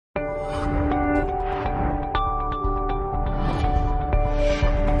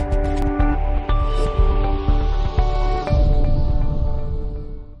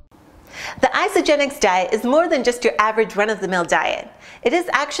Isagenix diet is more than just your average run-of-the-mill diet. It is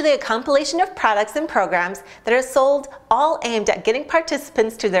actually a compilation of products and programs that are sold, all aimed at getting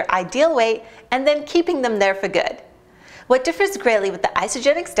participants to their ideal weight and then keeping them there for good. What differs greatly with the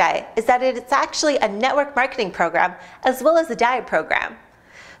Isagenix diet is that it is actually a network marketing program as well as a diet program.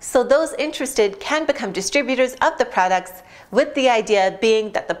 So those interested can become distributors of the products, with the idea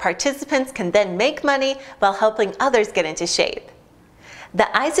being that the participants can then make money while helping others get into shape. The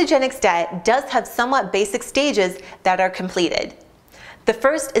Isagenix diet does have somewhat basic stages that are completed. The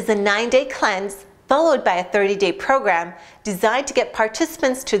first is a 9-day cleanse, followed by a 30-day program designed to get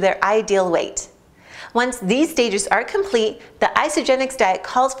participants to their ideal weight. Once these stages are complete, the Isagenix diet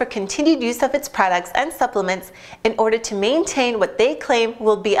calls for continued use of its products and supplements in order to maintain what they claim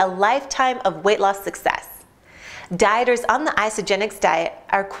will be a lifetime of weight loss success. Dieters on the Isagenix diet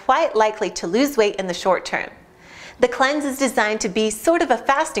are quite likely to lose weight in the short term. The cleanse is designed to be sort of a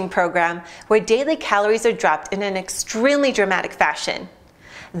fasting program where daily calories are dropped in an extremely dramatic fashion.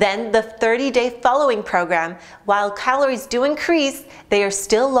 Then the 30-day following program, while calories do increase, they are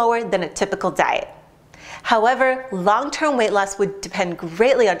still lower than a typical diet. However, long-term weight loss would depend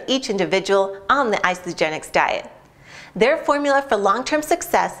greatly on each individual on the Isagenix diet. Their formula for long-term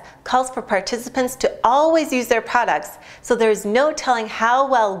success calls for participants to always use their products, so there is no telling how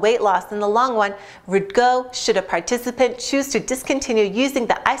well weight loss in the long run would go should a participant choose to discontinue using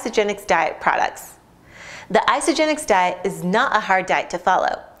the Isagenix diet products. The Isagenix diet is not a hard diet to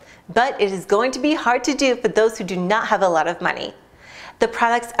follow, but it is going to be hard to do for those who do not have a lot of money. The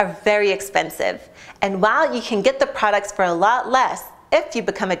products are very expensive, and while you can get the products for a lot less if you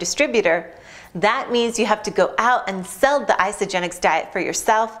become a distributor, that means you have to go out and sell the Isagenix diet for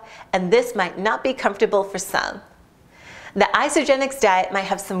yourself, and this might not be comfortable for some. The Isagenix diet might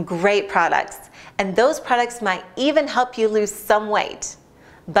have some great products, and those products might even help you lose some weight.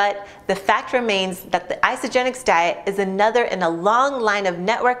 But the fact remains that the Isagenix diet is another in a long line of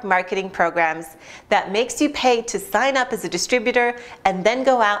network marketing programs that makes you pay to sign up as a distributor and then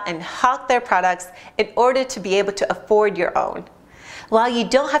go out and hawk their products in order to be able to afford your own. While you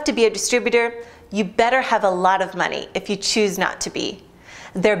don't have to be a distributor, you better have a lot of money if you choose not to be.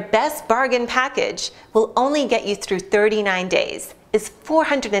 Their best bargain package will only get you through 39 days, is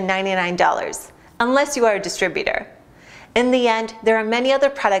 $499, unless you are a distributor. In the end, there are many other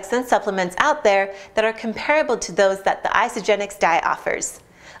products and supplements out there that are comparable to those that the Isagenix diet offers.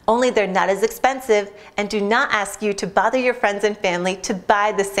 Only they're not as expensive and do not ask you to bother your friends and family to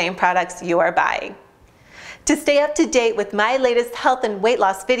buy the same products you are buying. To stay up to date with my latest health and weight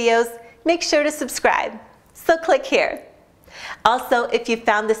loss videos, make sure to subscribe. So click here. Also, if you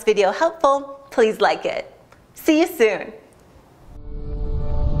found this video helpful, please like it. See you soon.